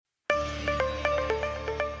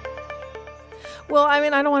Well, I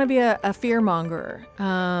mean, I don't want to be a fear-monger,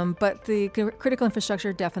 but the critical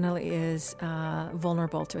infrastructure definitely is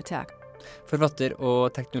vulnerable to attack. Forfatter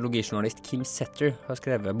og teknologijournalist Kim Setter har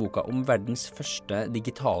skrevet boka om verdens første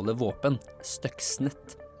digitale våpen,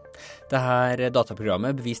 Stuxnet. Dette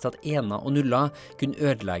dataprogrammet beviste at ener og nuller kunne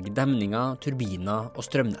ødelegge demninger, turbiner og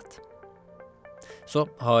strømnett. Så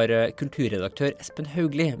har kulturredaktør Espen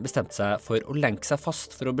Haugli bestemt seg for å lenke seg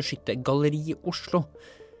fast for å beskytte Galleri Oslo.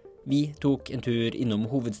 Vi tok en tur innom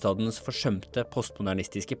hovedstadens forsømte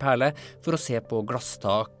postmodernistiske perle for å se på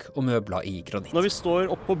glasstak og møbler i granitt. Når vi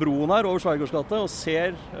står oppe på broen her over Schweigaards gate og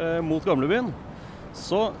ser mot gamlebyen,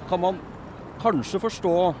 så kan man kanskje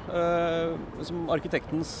forstå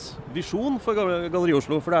arkitektens visjon for Galleri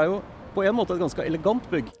Oslo, for det er jo på en måte et ganske elegant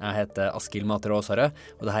bygg. Jeg heter Askild Matre Aasarød,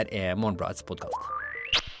 og dette er Morgenbladets podcast.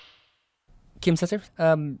 Kim Setter,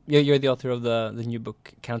 you're the author of the new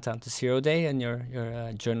book Countdown to Zero Day, and you're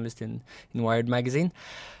a journalist in Wired magazine.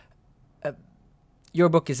 Your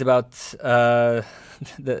book is about the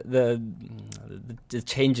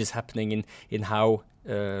changes happening in how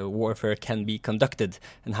warfare can be conducted,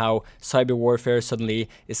 and how cyber warfare suddenly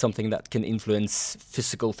is something that can influence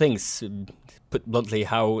physical things. Put bluntly,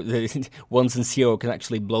 how the ones and zero can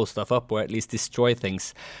actually blow stuff up or at least destroy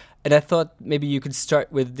things. And I thought maybe you could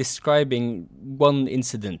start with describing one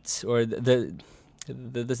incident or the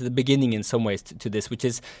beginning in some ways to this, which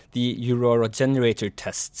is the Aurora generator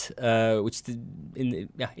test, which in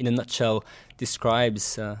a nutshell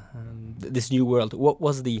describes this new world. What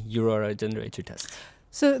was the Aurora generator test?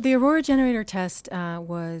 So the Aurora generator test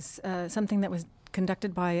was something that was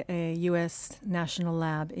conducted by a U.S. national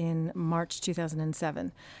lab in March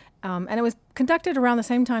 2007. And it was conducted around the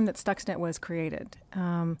same time that Stuxnet was created.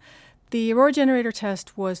 The Aurora generator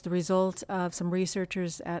test was the result of some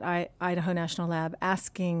researchers at Idaho National Lab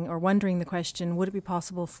asking or wondering the question, would it be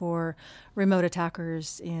possible for remote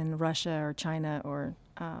attackers in Russia or China or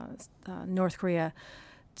North Korea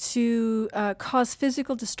to cause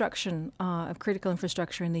physical destruction of critical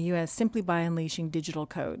infrastructure in the U.S. simply by unleashing digital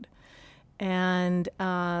code? And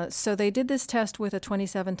so they did this test with a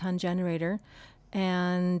 27-ton generator,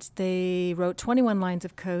 and they wrote 21 lines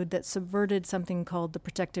of code that subverted something called the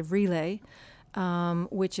protective relay,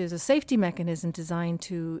 which is a safety mechanism designed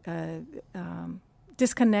to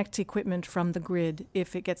disconnect equipment from the grid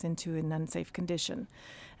if it gets into an unsafe condition.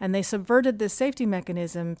 And they subverted this safety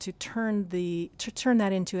mechanism to turn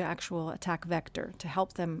that into an actual attack vector to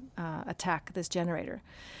help them attack this generator.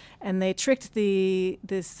 And they tricked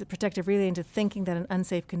this protective relay into thinking that an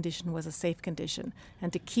unsafe condition was a safe condition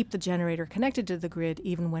and to keep the generator connected to the grid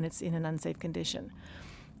even when it's in an unsafe condition.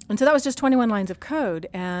 And so that was just 21 lines of code,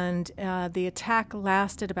 and the attack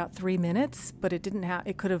lasted about 3 minutes, but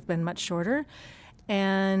it could have been much shorter.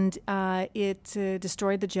 And it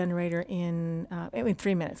destroyed the generator in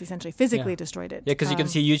 3 minutes, essentially, physically destroyed it. Yeah, because you can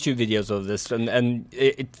see YouTube videos of this, and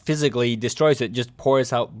it physically destroys it, just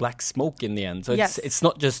pours out black smoke in the end. So it's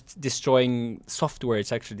not just destroying software,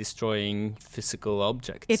 it's actually destroying physical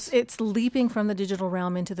objects. It's leaping from the digital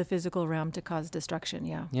realm into the physical realm to cause destruction,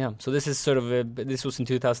 yeah. Yeah, so this is sort of this was in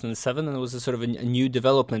 2007, and it was a sort of a new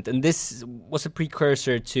development. And this was a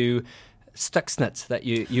precursor to Stuxnet that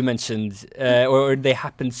you mentioned, or they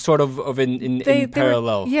happened sort of in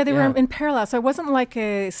parallel. They were in parallel. So it wasn't like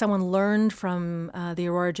someone learned from the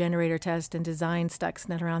Aurora generator test and designed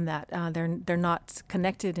Stuxnet around that. They're not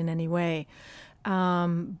connected in any way.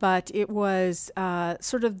 But it was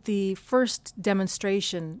sort of the first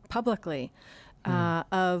demonstration publicly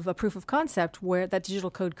of a proof of concept where that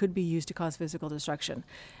digital code could be used to cause physical destruction.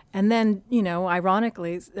 And then,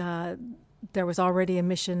 ironically, there was already a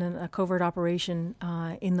mission and a covert operation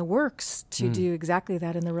in the works to do exactly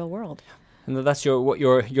that in the real world. And that's what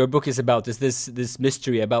your book is about, is this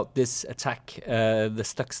mystery about this attack, the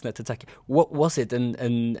Stuxnet attack. What was it,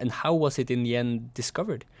 and how was it in the end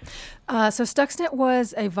discovered? So Stuxnet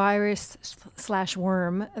was a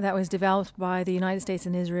virus/worm that was developed by the United States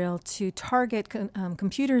and Israel to target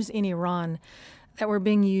computers in Iran that were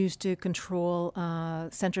being used to control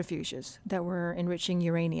centrifuges that were enriching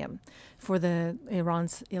uranium for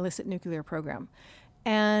Iran's illicit nuclear program.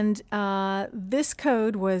 And this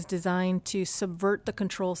code was designed to subvert the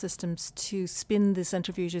control systems to spin the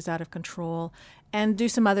centrifuges out of control and do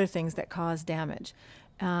some other things that cause damage.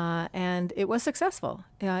 And it was successful.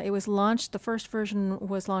 It was launched, the first version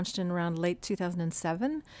was launched in around late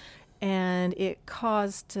 2007. And it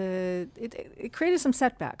caused, it created some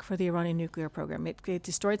setback for the Iranian nuclear program. It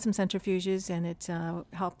destroyed some centrifuges, and it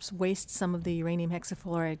helps waste some of the uranium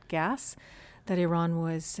hexafluoride gas that Iran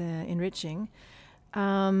was enriching.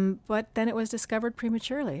 But then it was discovered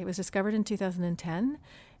prematurely. It was discovered in 2010,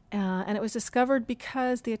 And it was discovered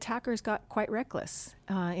because the attackers got quite reckless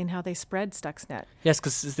in how they spread Stuxnet. Yes,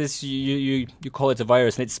 because this you call it a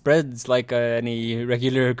virus, and it spreads like any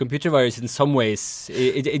regular computer virus in some ways.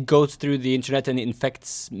 It goes through the internet and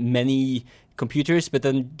infects many computers, but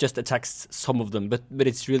then just attacks some of them. But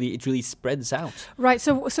it really spreads out. Right.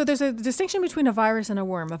 So there's a distinction between a virus and a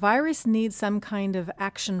worm. A virus needs some kind of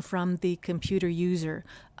action from the computer user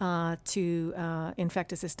to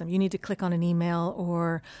infect a system. You need to click on an email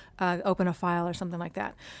or open a file or something like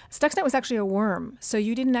that. Stuxnet was actually a worm, so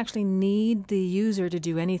you didn't actually need the user to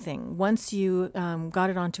do anything. Once you got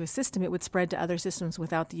it onto a system, it would spread to other systems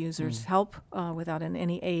without the user's help, without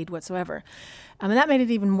any aid whatsoever. And that made it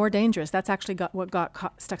even more dangerous. That's actually what got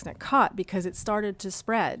Stuxnet caught, because it started to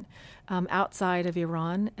spread outside of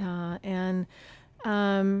Iran,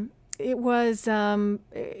 It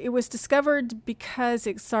was discovered because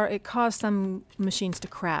it caused some machines to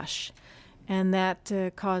crash, and that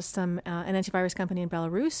caused an antivirus company in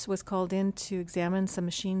Belarus was called in to examine some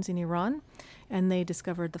machines in Iran, and they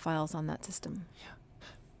discovered the files on that system. Yeah.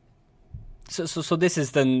 So this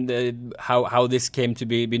is then how this came to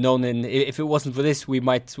be known. And if it wasn't for this, we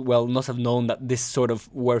might well not have known that this sort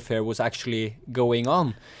of warfare was actually going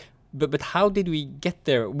on. But how did we get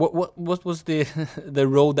there? What was the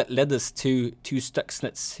road that led us to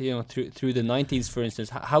Stuxnets? Through the 90s, for instance.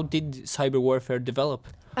 How did cyber warfare develop?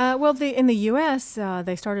 In the U.S.,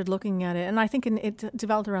 they started looking at it, and I think it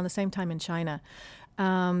developed around the same time in China.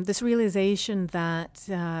 This realization that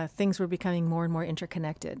things were becoming more and more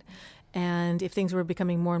interconnected. And if things were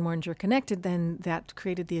becoming more and more interconnected, then that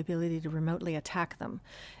created the ability to remotely attack them.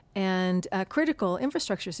 And critical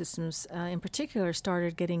infrastructure systems, in particular,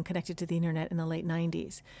 started getting connected to the internet in the late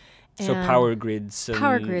 90s. So power grids.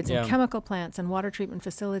 And chemical plants and water treatment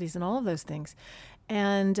facilities and all of those things.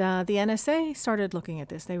 And the NSA started looking at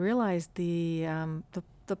this. They realized the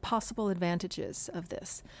possible advantages of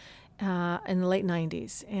this in the late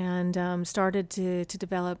 90s, and started to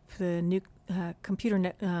develop the new computer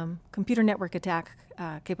network attack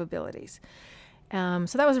capabilities.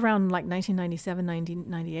 So that was around like 1997,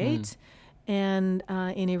 1998. And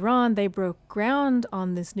in Iran, they broke ground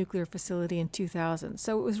on this nuclear facility in 2000.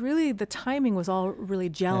 So it was really, the timing was all really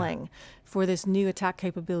gelling for this new attack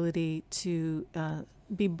capability to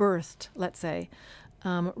be birthed, let's say,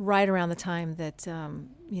 right around the time that,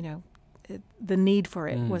 the need for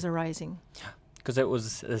it was arising. Because it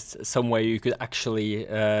was some way you could actually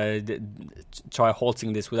try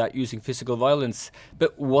halting this without using physical violence.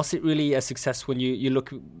 But was it really a success when you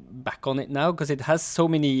look back on it now? Because it has so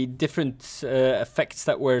many different effects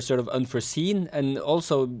that were sort of unforeseen. And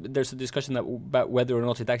also there's a discussion about whether or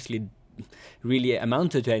not it actually really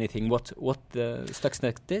amounted to anything, what the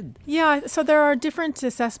Stuxnet did. Yeah, so there are different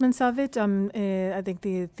assessments of it. I think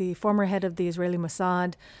the former head of the Israeli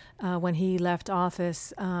Mossad, when he left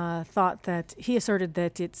office, he asserted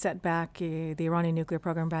that it set back the Iranian nuclear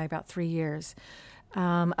program by about 3 years.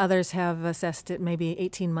 Others have assessed it maybe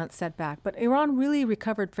 18 months setback. But Iran really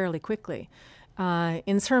recovered fairly quickly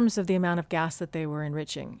in terms of the amount of gas that they were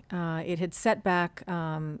enriching. It had set back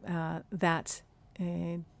that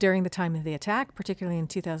during the time of the attack, particularly in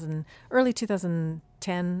early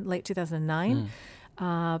 2010, late 2009.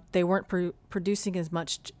 They weren't producing as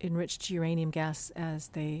much enriched uranium gas as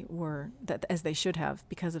they should have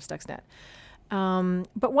because of Stuxnet.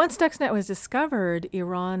 But once Stuxnet was discovered,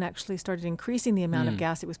 Iran actually started increasing the amount of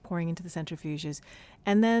gas it was pouring into the centrifuges.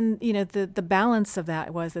 And then, the balance of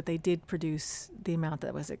that was that they did produce the amount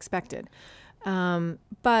that was expected.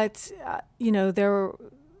 But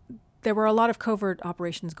there were a lot of covert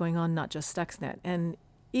operations going on, not just Stuxnet. And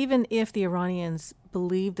even if the Iranians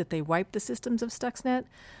believed that they wiped the systems of Stuxnet,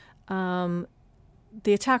 the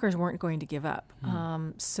attackers weren't going to give up.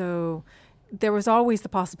 So there was always the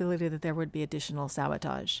possibility that there would be additional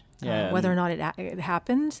sabotage. Whether or not it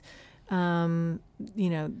happened,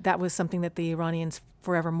 that was something that the Iranians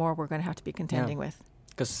forevermore were going to have to be contending with.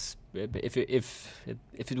 Because if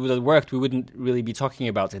it would have worked, we wouldn't really be talking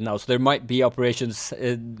about it now. So there might be operations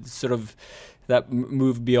sort of that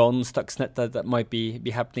move beyond Stuxnet that might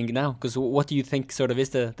be happening now. Because what do you think sort of is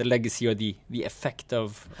the legacy or the effect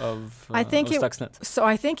of Stuxnet?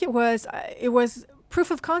 I think it was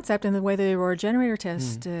proof of concept in the way the Aurora generator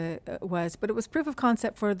test was, but it was proof of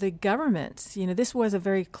concept for the government. This was a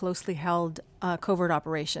very closely held covert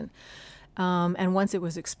operation. And once it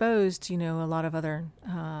was exposed, a lot of other,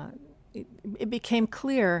 it became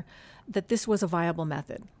clear that this was a viable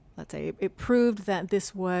method. Let's say it proved that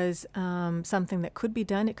this was something that could be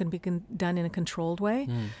done. It could be done in a controlled way.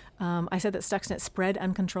 I said that Stuxnet spread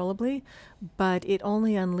uncontrollably, but it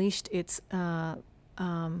only unleashed its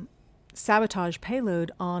sabotage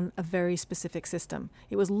payload on a very specific system.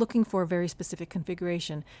 It was looking for a very specific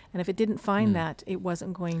configuration, and if it didn't find that, it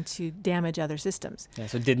wasn't going to damage other systems. Yeah,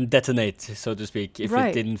 so it didn't detonate, so to speak, if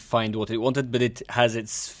it didn't find what it wanted, but it has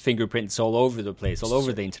its fingerprints all over the place, all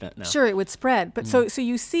over the internet now. Sure, it would spread. But so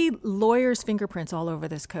you see lawyers' fingerprints all over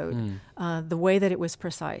this code, the way that it was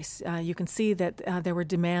precise. You can see that there were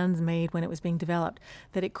demands made when it was being developed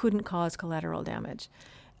that it couldn't cause collateral damage.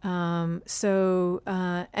 So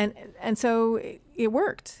it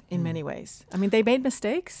worked in many ways. I mean, they made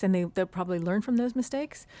mistakes, and they'll probably learn from those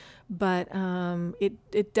mistakes, but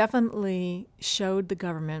it definitely showed the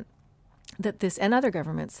government that this, and other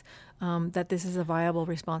governments, that this is a viable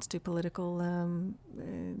response to political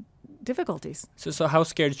difficulties. So how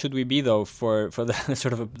scared should we be, though, for the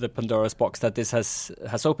sort of the Pandora's box that this has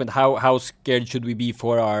opened? How scared should we be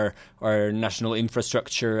for our national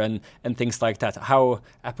infrastructure and things like that? How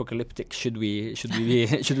apocalyptic should we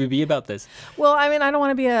be about this? Well, I mean, I don't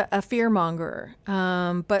want to be a fearmonger,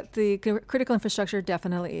 but the critical infrastructure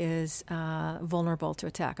definitely is vulnerable to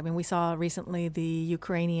attack. I mean, we saw recently the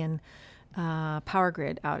Ukrainian power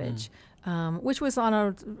grid outage. Which was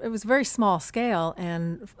it was a very small scale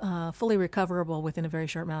and fully recoverable within a very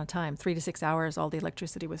short amount of time. 3 to 6 hours, all the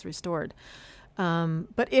electricity was restored.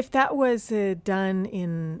 But if that was done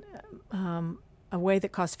in a way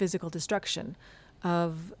that caused physical destruction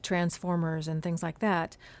of transformers and things like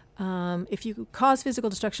that, if you cause physical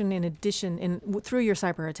destruction in addition through your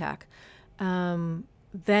cyber attack,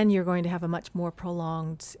 then you're going to have a much more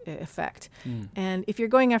prolonged effect. And if you're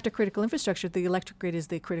going after critical infrastructure, the electric grid is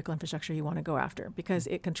the critical infrastructure you want to go after because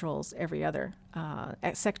it controls every other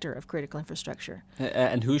sector of critical infrastructure.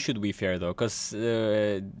 And who should we fear, though? Because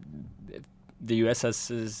the U.S.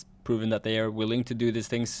 has proven that they are willing to do these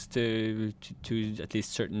things to at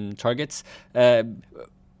least certain targets.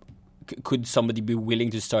 Could somebody be willing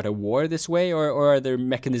to start a war this way, or are there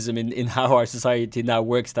mechanisms in how our society now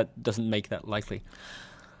works that doesn't make that likely?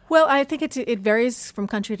 Well, I think it varies from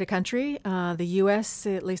country to country. The U.S.,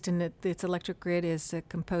 at least in its electric grid, is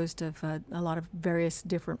composed of a lot of various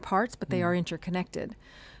different parts, but they are interconnected.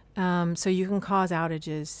 So you can cause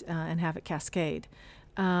outages and have it cascade.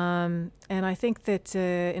 And I think that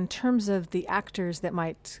in terms of the actors that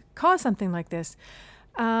might cause something like this,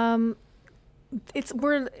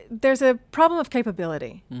 there's a problem of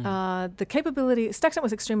capability. The capability, Stuxnet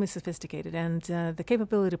was extremely sophisticated, and the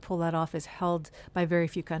capability to pull that off is held by very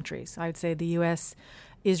few countries. I would say the U.S.,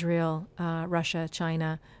 Israel, Russia,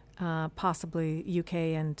 China, possibly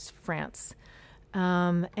U.K. and France.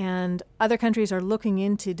 And other countries are looking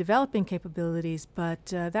into developing capabilities, but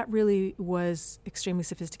that really was extremely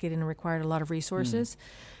sophisticated and required a lot of resources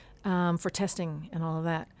for testing and all of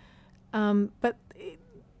that. But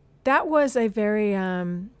that was a very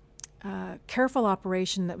careful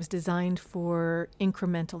operation that was designed for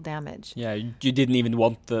incremental damage. Yeah, you didn't even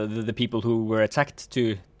want the people who were attacked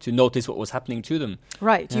to notice what was happening to them.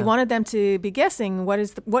 Right. Yeah. You wanted them to be guessing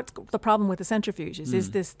what's the problem with the centrifuges.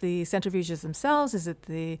 Is this the centrifuges themselves? Is it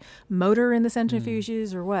the motor in the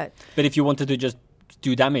centrifuges or what? But if you wanted to just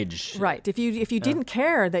do damage. Right. If you didn't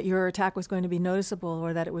care that your attack was going to be noticeable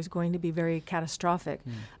or that it was going to be very catastrophic,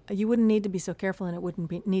 you wouldn't need to be so careful, and it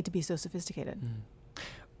wouldn't need to be so sophisticated.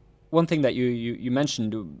 One thing that you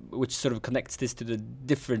mentioned, which sort of connects this to the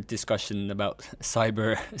different discussion about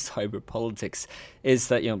cyber politics, is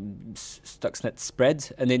that Stuxnet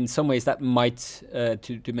spread, and in some ways that might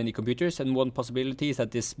to many computers. And one possibility is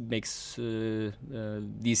that this makes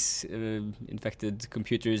these infected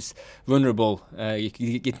computers vulnerable.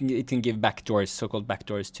 It can give backdoors, so-called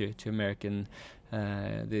backdoors, to American.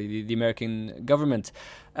 The American government,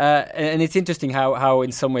 and it's interesting how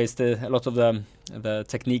in some ways a lot of the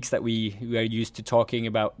techniques that we are used to talking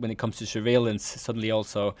about when it comes to surveillance suddenly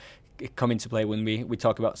also come into play when we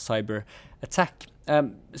talk about cyber attack.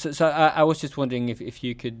 So I was just wondering if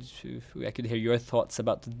I could hear your thoughts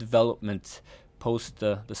about the development post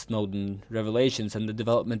the Snowden revelations and the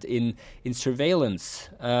development in surveillance.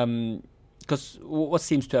 Because what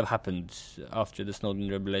seems to have happened after the Snowden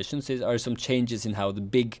revelations are some changes in how the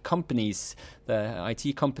big companies, the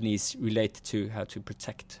IT companies, relate to how to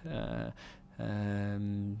protect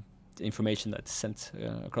information that's sent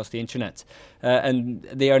across the internet. And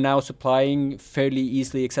they are now supplying fairly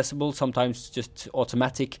easily accessible, sometimes just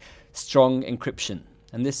automatic, strong encryption.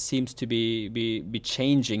 And this seems to be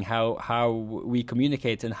changing how we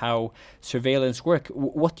communicate and how surveillance work.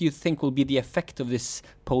 What do you think will be the effect of this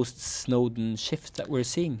post-Snowden shift that we're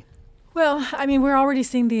seeing? Well, I mean, we're already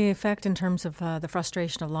seeing the effect in terms of the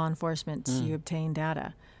frustration of law enforcement to obtain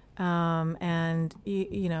data. And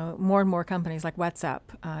more and more companies like WhatsApp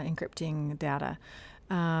encrypting data.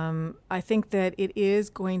 I think that it is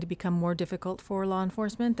going to become more difficult for law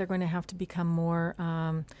enforcement. They're going to have to become more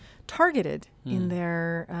targeted in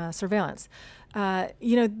their surveillance.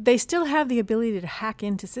 They still have the ability to hack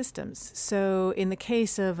into systems. So in the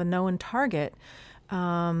case of a known target,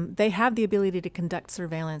 they have the ability to conduct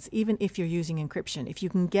surveillance even if you're using encryption. If you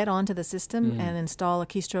can get onto the system and install a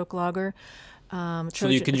keystroke logger, so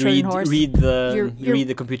you can read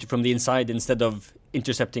the computer from the inside instead of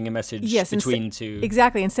intercepting a message between two.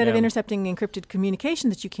 Exactly. Instead of intercepting encrypted communication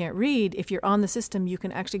that you can't read, if you're on the system, you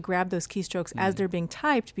can actually grab those keystrokes as they're being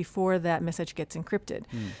typed before that message gets encrypted.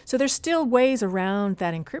 So there's still ways around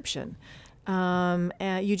that encryption.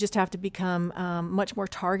 And you just have to become much more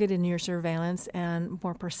targeted in your surveillance and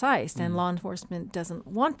more precise. And law enforcement doesn't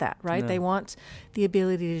want that, right? No. They want the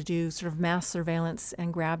ability to do sort of mass surveillance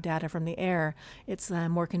and grab data from the air. It's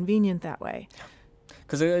more convenient that way.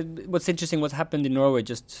 Because what's interesting, what happened in Norway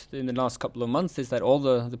just in the last couple of months is that all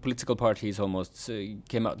the political parties almost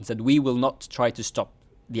came out and said, we will not try to stop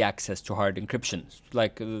the access to hard encryption.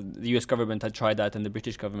 Like the US government had tried that and the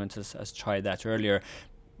British government has tried that earlier.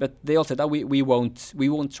 But they all said that we won't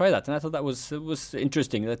try that, and I thought that was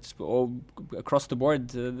interesting. That's all across the board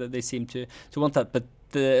they seem to want that, but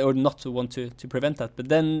or not to want to prevent that. But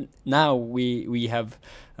then now we have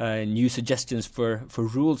new suggestions for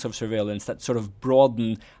rules of surveillance that sort of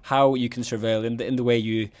broaden how you can surveil in the way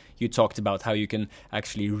you talked about, how you can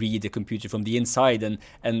actually read a computer from the inside,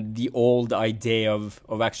 and the old idea of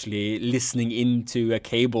actually listening into a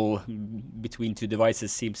cable between two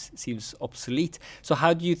devices seems obsolete. So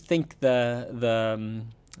how do you think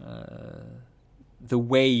the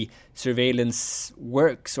way surveillance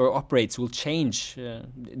works or operates will change?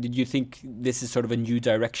 Did you think this is sort of a new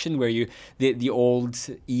direction where the old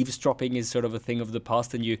eavesdropping is sort of a thing of the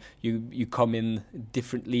past and you come in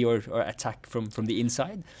differently or attack from the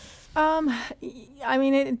inside? I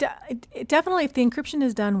mean, it definitely, if the encryption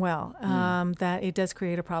is done well, that it does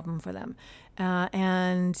create a problem for them.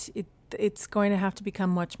 And it's going to have to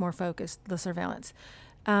become much more focused, the surveillance.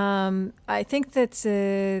 I think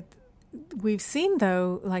that we've seen,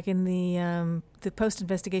 though, like in the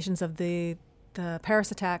post-investigations of the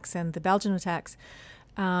Paris attacks and the Belgian attacks,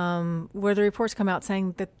 where the reports come out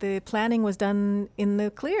saying that the planning was done in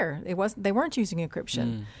the clear. They weren't using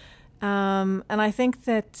encryption. And I think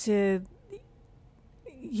that,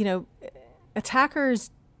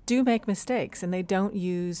 attackers do make mistakes and they don't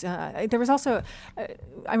use. There was also,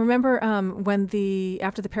 I remember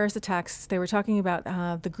after the Paris attacks, they were talking about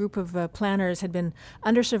the group of planners had been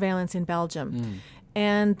under surveillance in Belgium,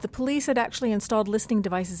 and the police had actually installed listening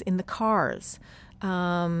devices in the cars.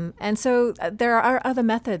 And so there are other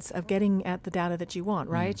methods of getting at the data that you want,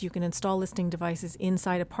 right? You can install listening devices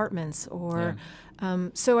inside apartments, or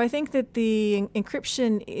so I think that the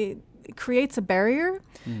encryption it creates a barrier,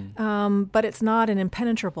 but it's not an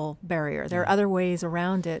impenetrable barrier. There are other ways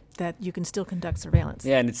around it that you can still conduct surveillance.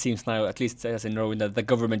 Yeah, and it seems now, at least as in Norway, that the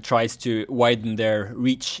government tries to widen their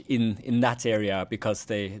reach in that area because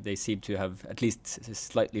they seem to have at least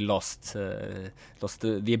slightly lost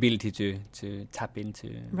the ability to tap into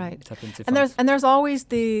funds. And there's always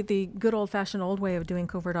the good old-fashioned old way of doing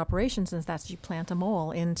covert operations, and that's you plant a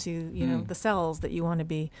mole into the cells that you want to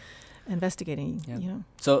be investigating.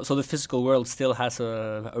 So the physical world still has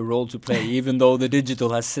a role to play, even though the digital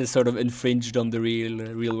has sort of infringed on the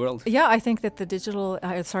real world. Yeah, I think that the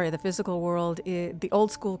physical world, the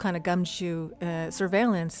old school kind of gumshoe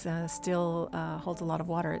surveillance still holds a lot of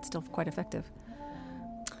water. It's still quite effective.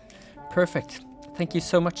 Perfect. Thank you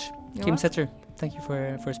so much, Kim Sæther. Thank you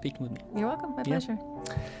for speaking with me. You're welcome. My pleasure.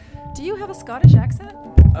 Do you have a Scottish accent?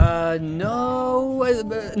 No,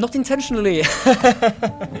 not intentionally.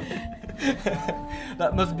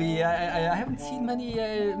 That must be. I haven't seen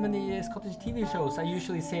many Scottish TV shows. I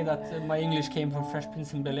usually say that my English came from Fresh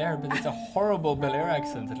Prince in Bel-Air, but it's a horrible Bel-Air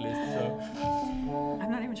accent, at least. So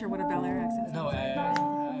I'm not even sure what a Bel-Air accent is. No.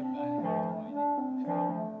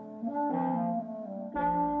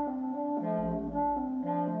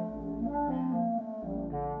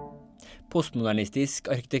 Postmodernistisk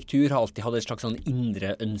arkitektur har alltid hatt et slags sånn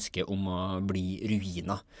indre ønske om å bli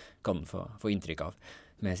ruiner, kan man få inntrykk av,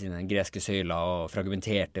 med sine greske søyler og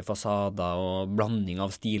fragmenterte fasader og blanding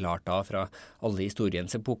av stilarter fra alle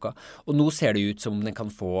historiens epoker. Og nå ser det ut som om den kan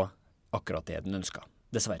få akkurat det den ønsker,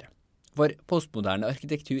 dessverre. For postmoderne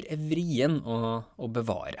arkitektur er vrien å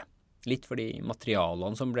bevare. Litt fordi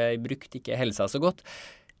materialene som ble brukt ikke holder seg så godt,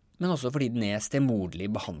 men også fordi den er stemoderlig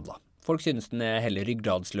behandlet. Folk synes den er heller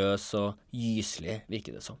ryggradsløs og gyselig,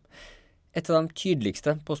 virker det som. Et av de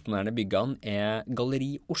tydeligste postmoderne byggene er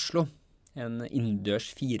Galleri Oslo. En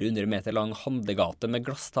innendørs 400 meter lang handlegate med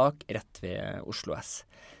glasstak rett ved Oslo S.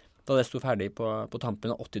 Da det sto ferdig på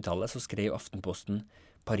tampen av 80-tallet, så skrev Aftenposten: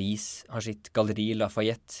 Paris har sitt Galleri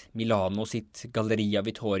Lafayette, Milano sitt Galleria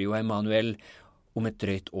Vittorio Emanuel. Om et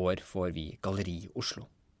drøyt år får vi Galleri Oslo.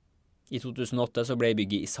 I 2008 så ble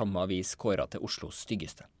bygget i samme avis kåret til Oslos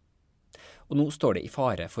styggeste. Og nå står det i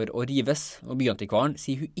fare for å rives, og byantikvaren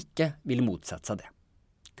sier hun ikke vil motsette seg det.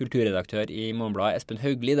 Kulturredaktør i Morgenbladet Espen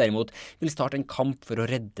Haugli derimot vil starte en kamp for å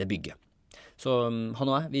redde bygget. Så han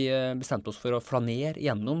og jeg, vi bestemte oss for å flanere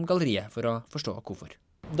gjennom galleriet for å forstå hvorfor.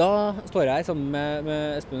 Da står jeg sammen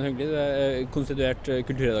med Espen Haugli, du er konstituert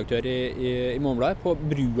kulturredaktør i Morgenbladet, på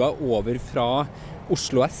brua over fra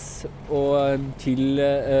Oslo S og til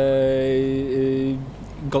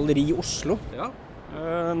Galleri Oslo. Ja,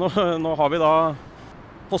 nå har vi da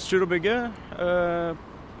Postgirobygget,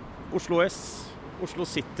 Oslo S, Oslo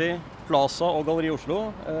City, Plaza og Galleri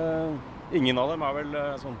Oslo. Ingen av dem er vel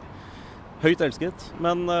sånn høyt elsket,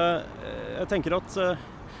 men jeg tenker at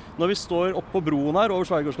når vi står oppe på broen her over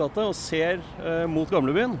Schweigaards gate og ser mot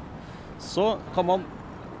Gamlebyen, så kan man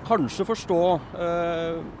kanskje forstå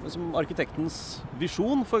arkitektens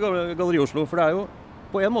visjon for Galleri Oslo, for det er jo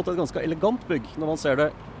på en måte et ganske elegant bygg når man ser det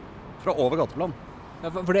fra over gateplan. Ja,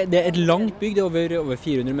 for det er et langt bygg, det er over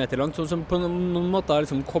 400 meter langt, som på noen måter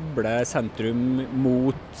liksom kobler sentrum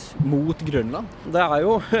mot Grønland. Det er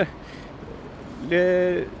jo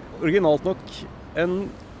originalt nok en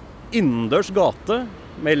innendørs gate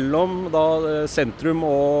mellom da sentrum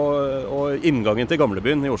og inngangen til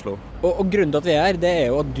Gamlebyen i Oslo. Og grunnen til at vi er her, det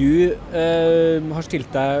er jo at du har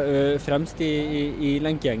stilt deg fremst i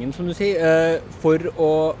lenkegjengen, som du sier, for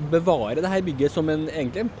å bevare dette bygget som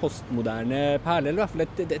egentlig en postmoderne perle, eller i hvert fall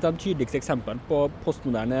et av de tydeligste eksemplene på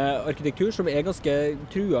postmoderne arkitektur, som er ganske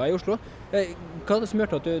trua i Oslo. Hva er det som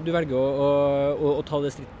gjør at du velger å ta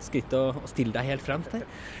det skrittet og stille deg helt fremst her?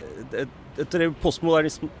 Et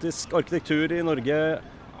postmodernistisk arkitektur i Norge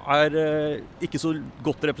er ikke så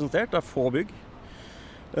godt representert. Det er få bygg.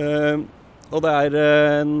 Og det er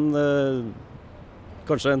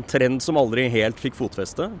kanskje en trend som aldri helt fikk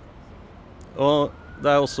fotfeste. Og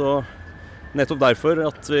det er også nettopp derfor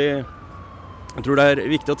at jeg tror det er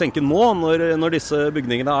viktig å tenke nå, når disse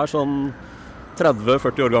bygningene er sånn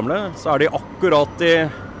 30-40 år gamle, så er de akkurat i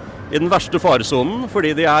den verste faresonen,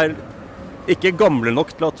 fordi de er ikke gamle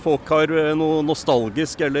nok til at folk har noe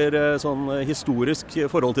nostalgisk eller sånn historisk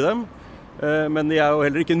forhold til dem, men de er jo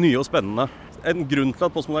heller ikke nye og spennende. En grunn til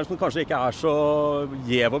at postmodernismen kanskje ikke er så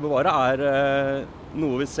gjev å bevare, er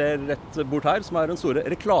noe vi ser rett bort her, som er den store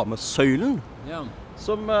reklamesøylen, ja.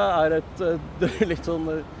 Som er et litt sånn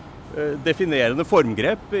definerende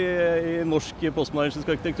formgrep i norsk postmodernistisk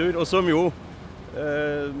arkitektur, og som jo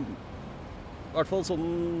i hvert fall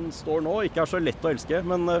sånn står nå, ikke er så lett å elske,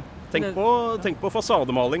 men tenk på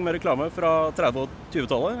fasademaling med reklame fra 30- og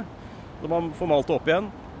 20-tallet, når man får malt det opp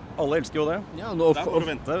igjen. Alle elsker jo det. Ja, det er for å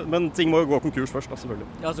vente, men ting må jo gå konkurs først, da, selvfølgelig.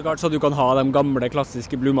 Ja, så klart, så du kan ha de gamle,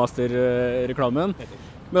 klassiske Blue Master-reklamen.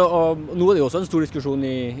 Men nå er det jo også en stor diskusjon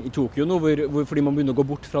i Tokyo nå, hvor fordi man begynner å gå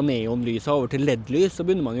bort fra neonlyset over til LED-lys, så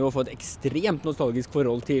begynner man jo å få et ekstremt nostalgisk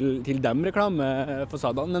forhold til de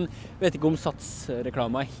reklamefasadene, men jeg vet ikke om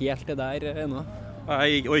satsreklama er helt det der ennå.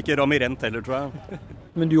 Nei, og ikke Ramirent heller, tror jeg.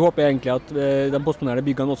 Men du håper egentlig at de postmoderne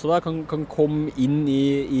byggene også da kan komme inn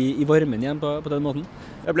i varmen igjen på den måten?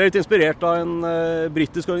 Jeg ble litt inspirert av en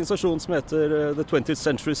britisk organisasjon som heter The 20th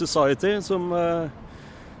Century Society, som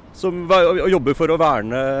jobber for å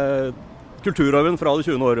verne kulturarven fra det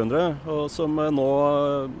 20. århundre, og som nå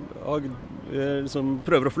liksom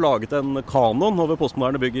prøver å få laget en kanon over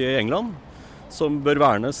postmoderne bygg i England, som bør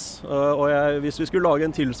vernes. Og hvis vi skulle lage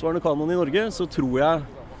en tilsvarende kanon i Norge, så tror jeg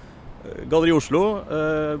Galleri Oslo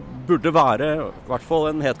burde være i hvert fall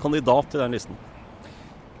en het kandidat til den listen.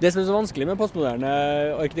 Det som er så vanskelig med postmoderne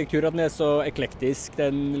arkitektur, at den er så eklektisk,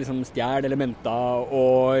 den liksom stjeler elementer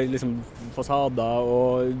og liksom fasader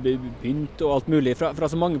og pynt og alt mulig fra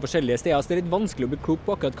så mange forskjellige steder, så det er litt vanskelig å bli klok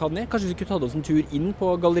på akkurat hva den er. Kanskje vi skulle tatt oss en tur inn på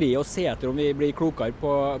galleriet og se etter om vi blir klokere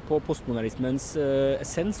på postmodernismens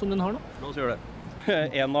essens som den har nå? La oss gjøre det.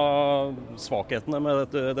 En av svakhetene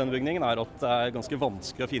med denne bygningen er at det er ganske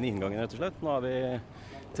vanskelig å finne inngangen, rett og slett. Nå er vi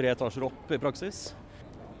 3 etasjer opp i praksis.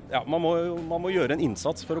 Ja, man må gjøre en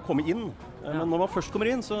innsats for å komme inn, men når man først kommer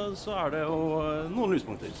inn, så er det jo noen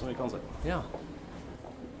lyspunkter som vi kan se. Ja.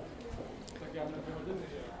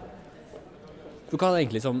 Hva er det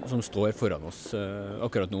egentlig som står foran oss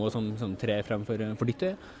akkurat nå, og som trer frem for ditt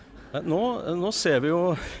øye? Nå ser vi jo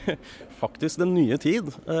faktisk den nye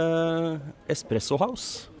tid. Espresso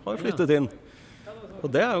House har flyttet inn.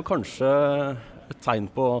 Og det er jo kanskje et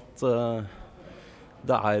tegn på at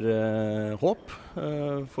det håp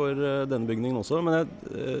for denne bygningen også, men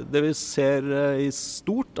det vi ser i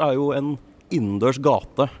stort jo en innendørs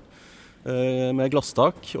gate med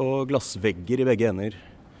glasstak og glassvegger i begge ender,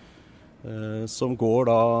 som går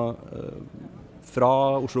da fra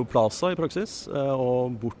Oslo Plaza i praksis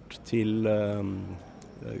og bort til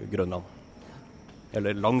Grønland.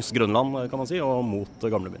 Eller langs Grønland, kan man si, og mot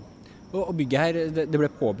gamlebyen. Og bygget her, det ble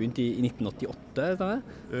påbegynt i 1988, da?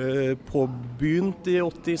 Påbegynt i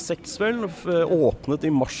 86 vel, åpnet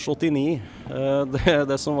i mars 89.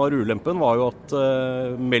 Det som var ulempen var jo at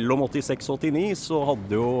mellom 86 og 89 så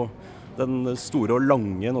hadde jo den store og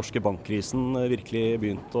lange norske bankkrisen virkelig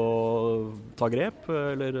begynt å ta grep,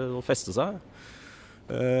 eller å feste seg.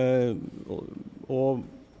 Og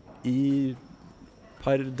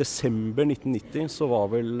per desember 1990 så var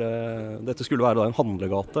vel dette skulle være da en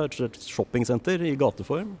handlegate, et shoppingsenter i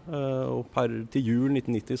gateform, og til jul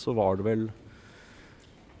 1990 så var det vel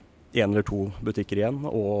 1 eller 2 butikker igjen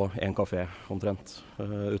og en kafé omtrent,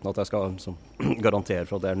 uten at jeg skal garantere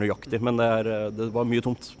for at det nøyaktig, men det var mye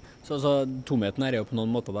tomt. Så tomheten her jo på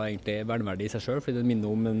noen måter da egentlig verneverdig i seg selv, fordi det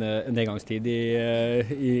minner om en nedgangstid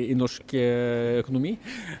i norsk økonomi?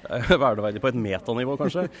 Verneverdig på et metanivå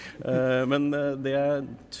kanskje, men det jeg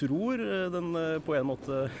tror den på en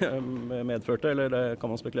måte medførte, eller det kan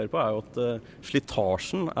man spekulere på, jo at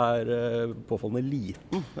slitasjen påfallende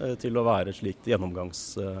liten til å være et slikt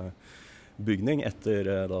gjennomgangsbygning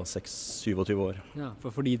etter da 26-27 år. Ja,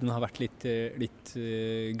 fordi den har vært litt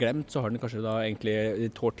glemt, så har den kanskje da egentlig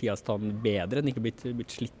tålt tidas tann bedre, den ikke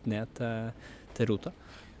blitt slitt ned til rota?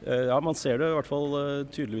 Ja, man ser det i hvert fall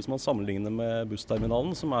tydelig hvis man sammenligner med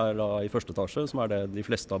bussterminalen, som da i første etasje, som det de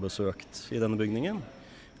fleste har besøkt i denne bygningen,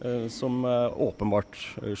 som åpenbart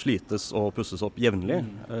slites og pusses opp jevnlig.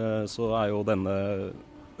 Så jo denne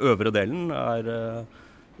øvre delen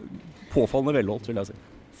påfallende velholdt, vil jeg si.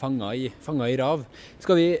 Fanga i rav.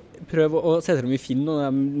 Skal vi prøve å se om vi finner noen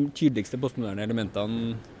av de tydeligste postmoderne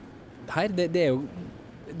elementene her? Det jo,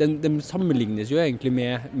 de sammenlignes jo egentlig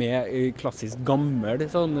med klassisk gammel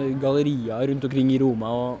sånn gallerier rundt omkring i Roma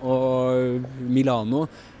og Milano,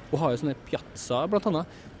 og har jo sånne piazza blant annet.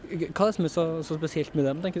 Hva det som så spesielt med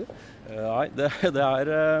dem, tenker du? Nei,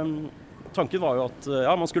 tanken var jo at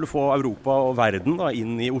man skulle få Europa og verden da,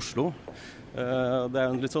 inn i Oslo. Det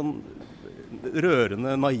en litt sånn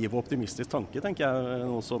rørende, naiv og optimistisk tanke, tenker jeg.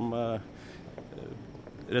 Noe som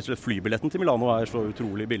rett og slett flybilletten til Milano så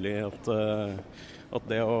utrolig billig at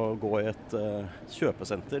det å gå i et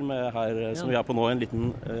kjøpesenter med her, som vi på nå, en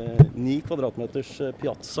liten 9 kvadratmeters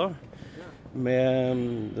piazza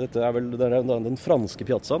med, dette vel den franske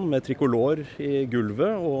piazzaen med trikolor i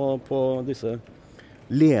gulvet og på disse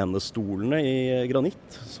lenestolene i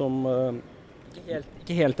granitt som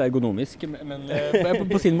Ikke helt ergonomisk, men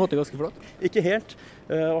på sin måte ganske flott. Ikke helt.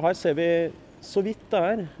 Og her ser vi så vidt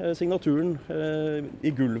det signaturen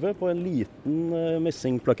i gulvet på en liten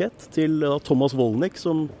messingplakett til Thomas Wolnick,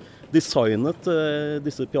 som designet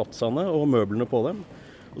disse piazzaene og møblene på dem.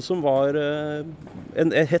 Som var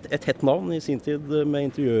et hett navn i sin tid med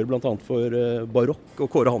interiør blant annet for Barokk og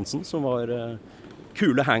Kåre Hansen, som var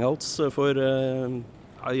kule hangouts for den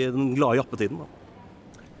glade jappetiden da.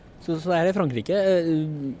 Så det i Frankrike.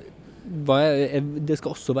 Det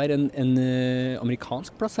skal også være en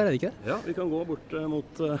amerikansk plass her, det ikke det? Ja, vi kan gå bort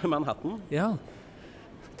mot Manhattan. Ja,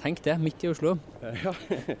 tenk det, midt i Oslo. Ja.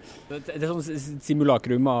 Det sånn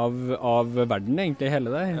simulakrum av verden egentlig,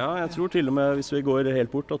 hele det. Ja, jeg tror til og med hvis vi går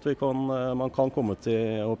helt bort at man kan komme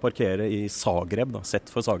til å parkere i Zagreb, da, sett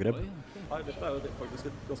for Zagreb. Nei, dette jo faktisk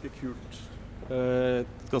et ganske kult,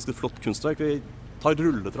 et ganske flott kunstverk. Vi tar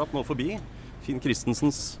rulletrapp nå forbi Finn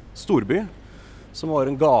Christensens storby, som var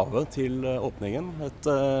en gave til åpningen.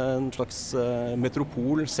 En slags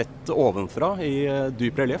metropol sett ovenfra i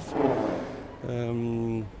dyp relief.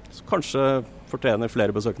 Kanskje fortjener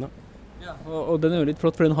flere besøkende. Ja, og den jo litt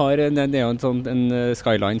flott, for den jo en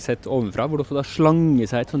skyline sett ovenfra, hvor det også da slanger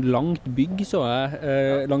seg et sånt langt bygg, så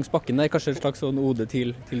langs bakken der. Kanskje et slags sånn ode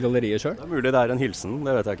til galleriet selv? Det mulig det en hilsen,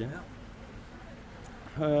 det vet jeg ikke.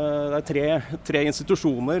 Det tre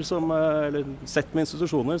institusjoner, eller sett med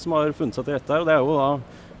institusjoner, som har funnet seg til rette her. Og det jo da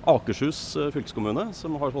Akershus fylkeskommune,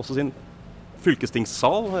 som har også sin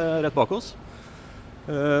fylkestingssal rett bak oss.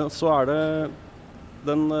 Så det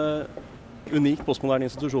den unik postmoderne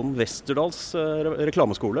institusjonen Westerdals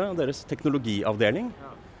reklameskole, deres teknologiavdeling.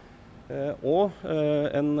 Og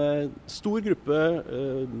en stor gruppe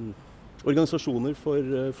organisasjoner for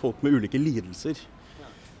folk med ulike lidelser.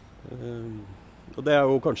 Og det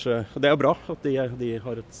jo kanskje, det jo bra at de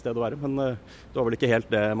har et sted å være, men det var vel ikke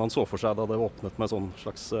helt det man så for seg da det åpnet med sånn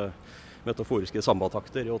slags metaforiske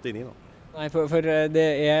sambatakter i 89 da. Nei, for det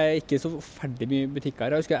ikke så ferdig mye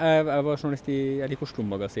butikker. Jeg husker jeg var journalist i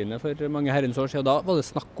Oslo-magasinet for mange herrens år siden. Da var det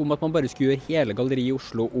snakk om at man bare skulle gjøre hele galleriet i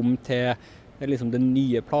Oslo om til liksom den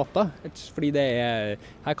nye plata. Fordi her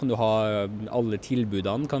kan du ha alle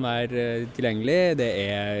tilbudene kan være tilgjengelig. Det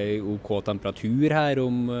OK temperatur her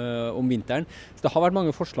om vinteren. Så det har vært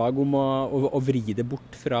mange forslag om å vri det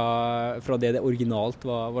bort fra det originalt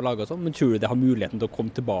var laget som. Men tror du det har muligheten til å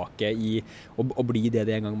komme tilbake og bli det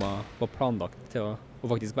en gang var planlagt til å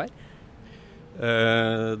faktisk være?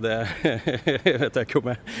 Det vet jeg ikke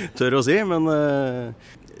om jeg tør å si, men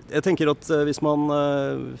jeg tenker at hvis man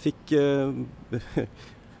fikk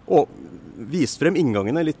vist frem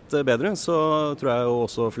inngangene litt bedre, så tror jeg jo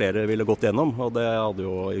også flere ville gått gjennom, og det hadde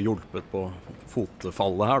jo hjulpet på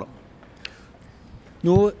fotfallet her da.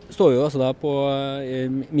 Nå står vi jo altså da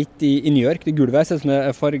midt i New York. Det gulvet ser ut som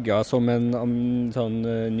det farget som en sånn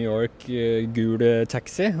New York gul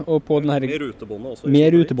taxi. Og på den her, med rutebåndet også. Med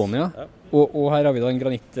rutebåndet, ja. Og her har vi da en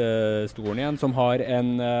granittstolen igjen, som har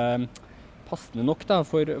en passende nok da,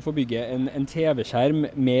 for bygget en TV-skjerm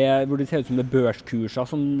hvor det ser ut som det børskurser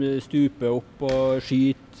som stuper opp og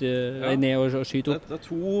skyter ned og skyter opp. Det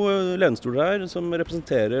 2 lenstoler her som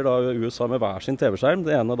representerer da USA med hver sin TV-skjerm.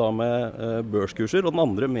 Det ene da med børskurser, og den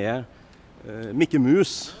andre med Mickey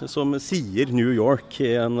Mouse, som sier New York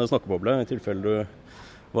i en snakkeboble, i tilfelle du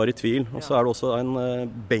var i tvil. Og så det også en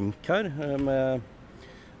benk her med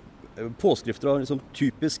påskrifter av liksom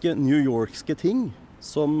typiske New Yorkske ting,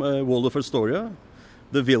 som Waldorf Astoria,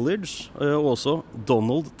 The Village og også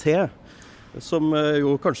Donald T, som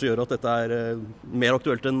jo kanskje gjør at dette mer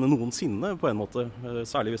aktuelt enn noensinne på en måte,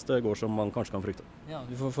 særlig hvis det går som man kanskje kan frykte. Ja,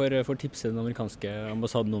 du får tipse den amerikanske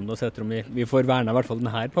ambassaden om det, og se etter om vi får verne i hvert fall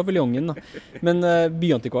denne paviljongen da. Men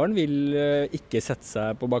byantikvaren vil ikke sette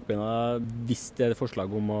seg på bakbena hvis det forslag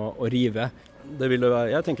om å rive.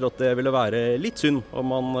 Jeg tenker at det ville være litt synd om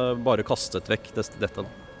man bare kastet vekk dette da.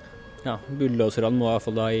 Ja, bulldozerne må i hvert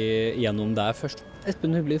fall da gjennom deg først.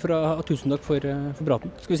 Espen Hubli, tusen takk for praten.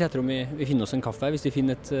 Skal vi se etter om vi finner oss en kaffe hvis vi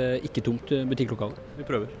finner et ikke-tomt butikklokale? Vi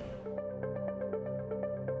prøver.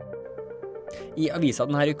 I avisa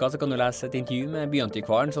denne uka så kan du lese et intervju med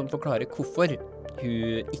byantikvaren som forklarer hvorfor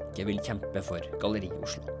hun ikke vil kjempe for Galleri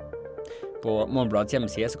Oslo. På Morgenbladets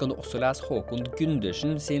hjemmeside så kan du også lese Håkon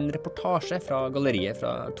Gundersen sin reportasje fra galleriet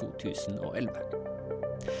fra 2011.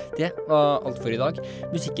 Det var alt for i dag.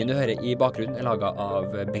 Musikken du hører i bakgrunnen laget av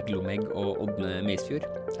Beglomeg og Ådne Meisfjord.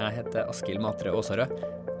 Jeg heter Askild Matre Åsarød.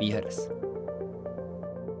 Vi høres.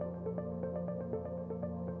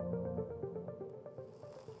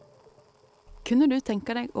 Kunne du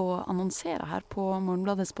tenke deg å annonsere her på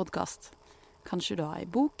Morgenbladets podcast? Kanskje du har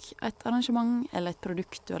en bok, et arrangement eller et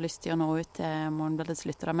produkt du har lyst til å nå ut til Morgenbladets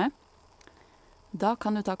lyttere med? Da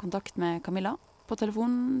kan du ta kontakt med Camilla på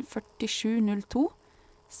telefon 4702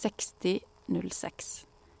 6006,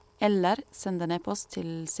 eller send en e-post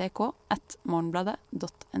til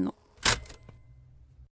ck@morgenbladet.no.